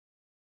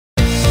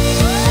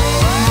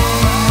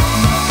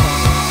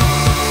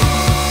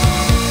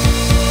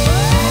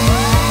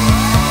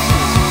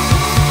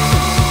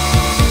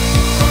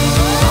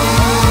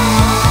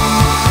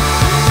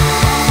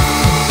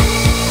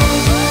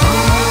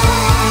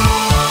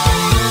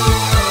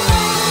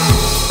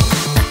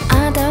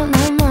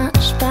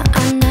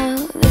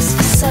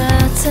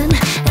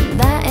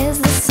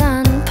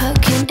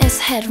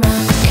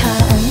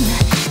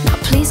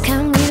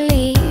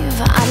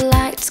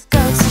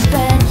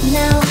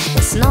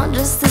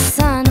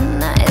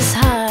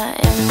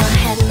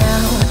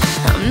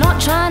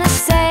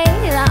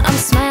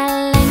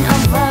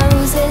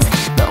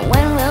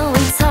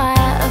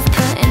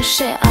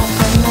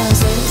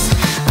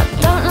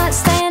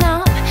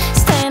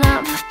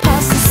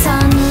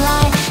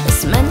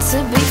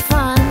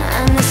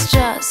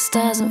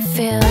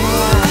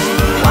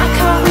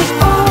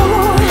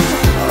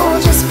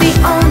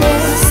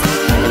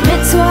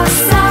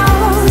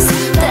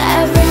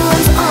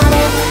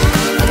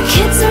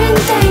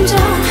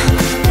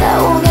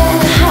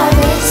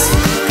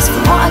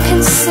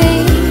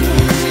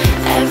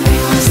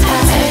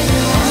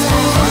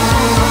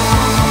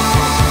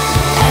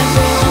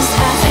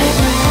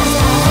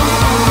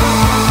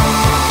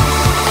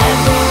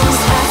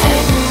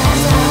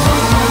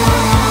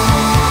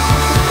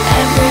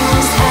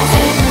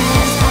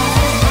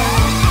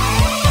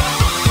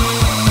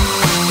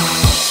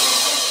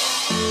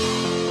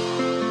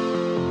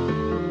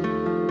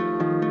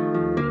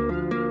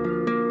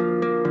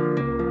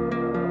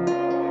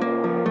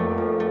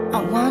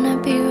wanna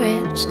be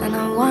rich and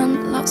I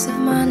want lots of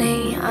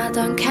money. I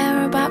don't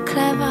care about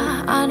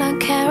clever, I don't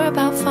care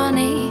about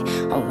funny.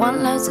 I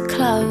want loads of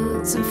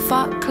clothes and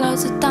fuck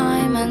loads of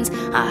diamonds.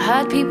 I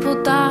heard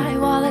people die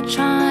while they're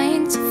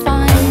trying to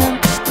find them.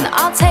 And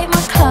I'll take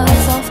my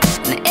clothes off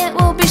and it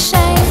will be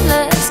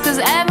shameless, cause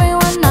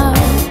everyone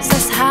knows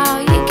that's how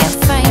you get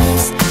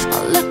famous.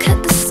 I'll look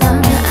at the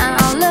sun and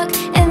I'll look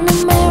in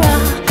the mirror.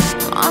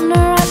 I'm on the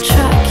right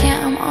track,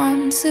 yeah, I'm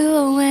on to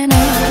a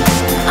winner.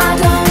 I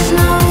don't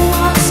know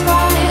what's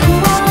right and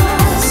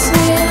what's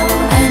real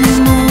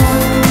anymore.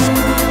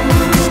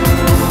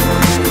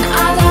 And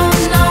I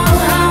don't know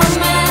how I'm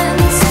meant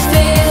to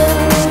feel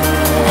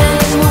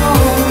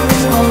anymore.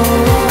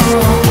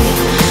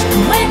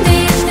 And when do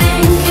you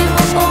think it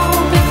will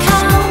all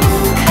become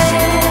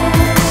clear?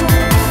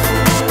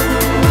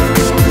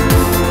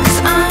 'Cause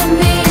I'm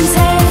being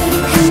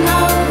taken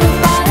over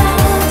by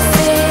that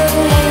fear.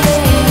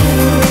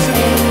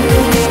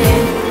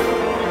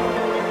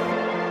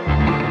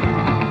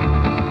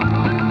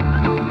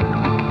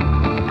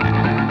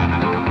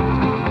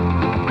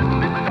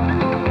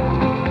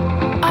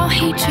 Oh,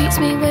 he treats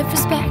me with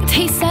respect.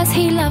 He says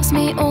he loves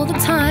me all the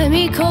time.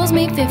 He calls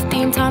me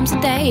 15 times a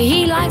day.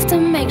 He likes to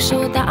make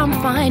sure that I'm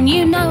fine.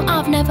 You know,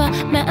 I've never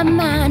met a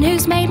man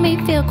who's made me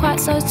feel quite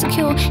so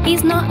secure.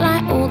 He's not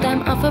like all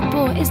them other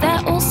boys,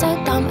 they're all so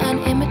dumb and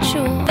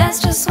immature. There's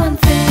just one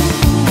thing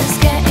that's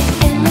getting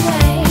in the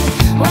way.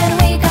 When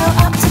we go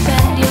up to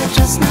bed, you're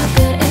just no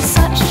good. It's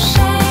such a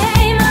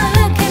shame. I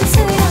look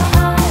into your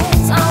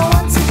eyes, I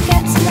want to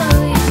get to know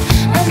you,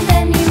 and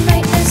then you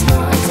make this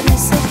noise and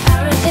it's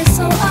apparent it's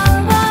all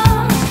over.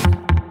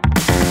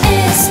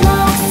 It's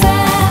not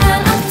fair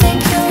and I think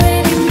you're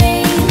really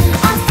mean.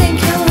 I think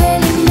you're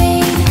really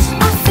mean.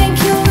 I think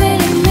you're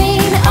really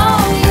mean.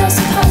 Oh, you're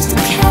supposed to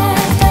care,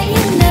 but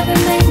you never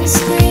make me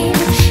scream.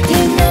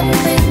 You never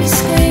make me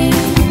scream.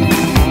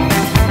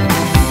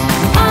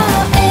 Oh,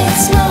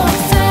 it's not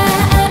fair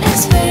and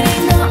it's really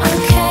not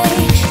okay.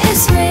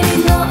 It's really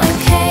not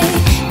okay.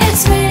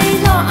 It's really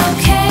not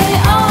okay.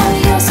 Oh,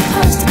 you're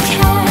supposed to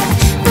care,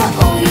 but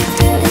all you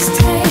do is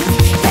take.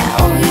 Yeah,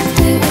 all you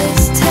do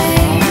is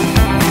take.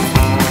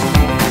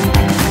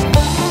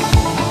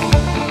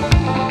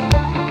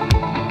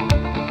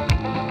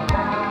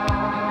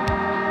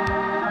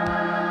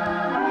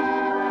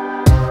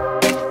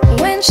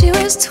 When she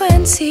was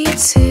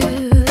 22,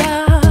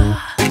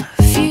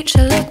 the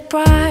future looked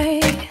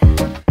bright.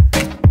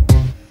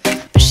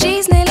 But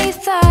she's nearly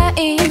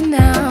 30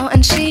 now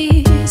and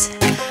she's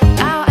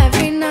out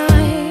every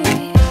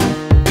night.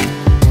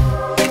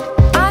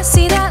 I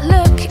see that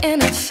look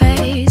in her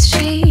face,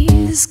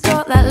 she's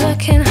got that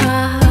look in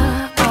her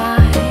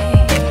eye.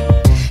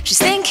 She's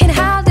thinking,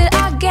 how did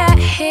I get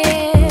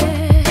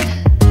here?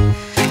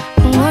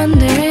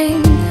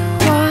 Wondering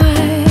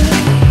why.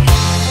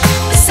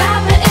 It's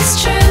sad but it's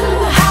true,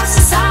 how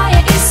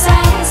society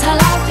says her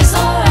life is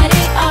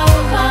already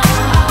over.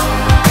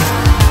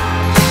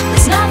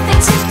 There's nothing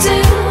to do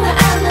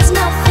and there's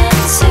nothing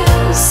to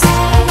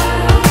say.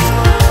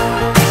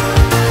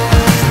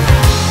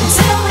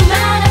 Until the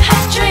man of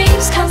her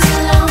dreams comes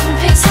along,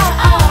 picks her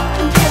up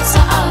and puts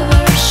her over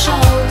his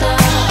shoulder.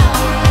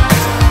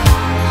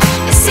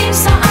 It seems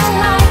so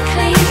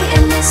unlikely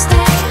in this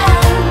day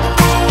and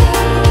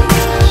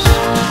age.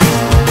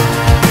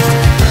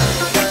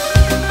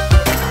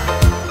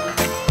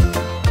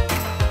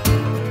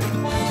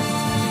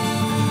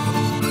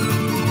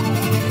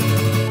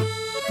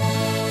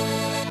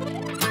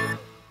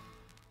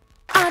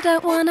 I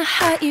don't wanna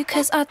hurt you,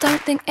 cause I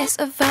don't think it's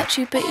a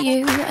virtue, but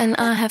you and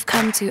I have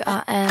come to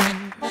our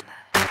end.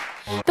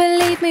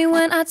 Believe me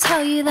when I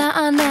tell you that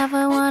I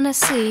never wanna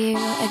see you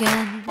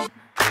again.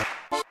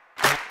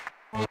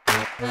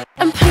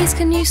 And please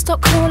can you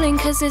stop calling,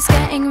 cause it's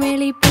getting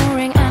really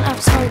boring, and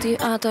I've told you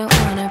I don't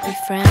wanna be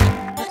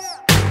friends.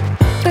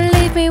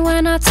 Believe me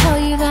when I tell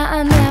you that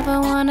I never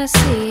wanna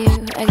see you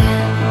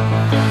again.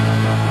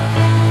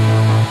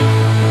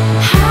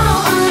 How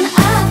on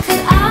earth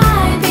could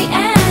I be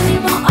any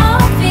more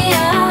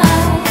obvious?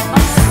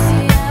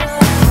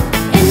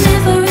 It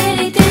never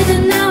really did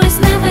and now it's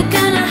never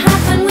gonna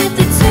happen with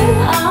the two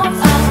of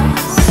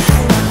us.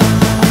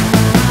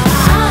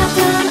 I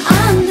don't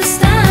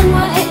understand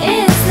what it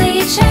is that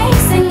you're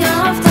chasing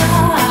after,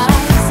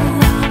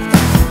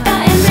 but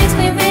it makes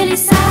me really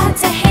sad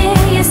to hear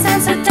you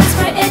sound so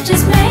desperate, it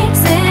just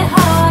makes it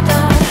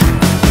harder.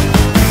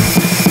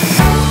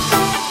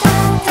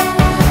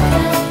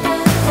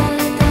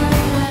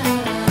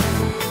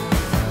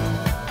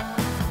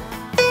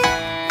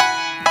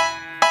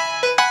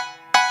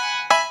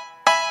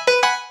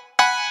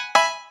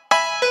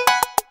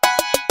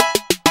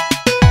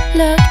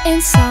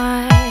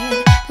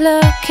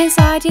 Look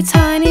inside your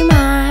tiny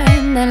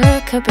mind, then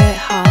look a bit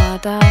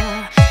harder.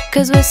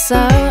 Cause we're so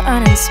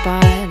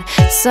uninspired,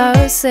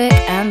 so sick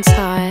and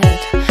tired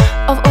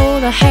of all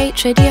the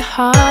hatred you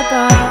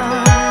harbor.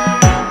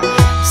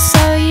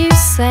 So you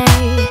say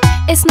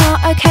it's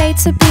not okay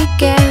to be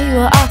gay,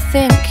 well I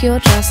think you're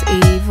just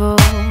evil.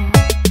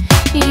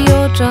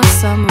 You're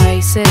just some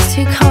racist racist,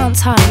 who can't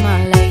tie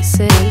my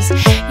laces.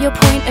 Your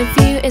point of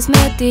view is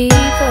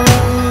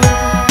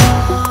medieval.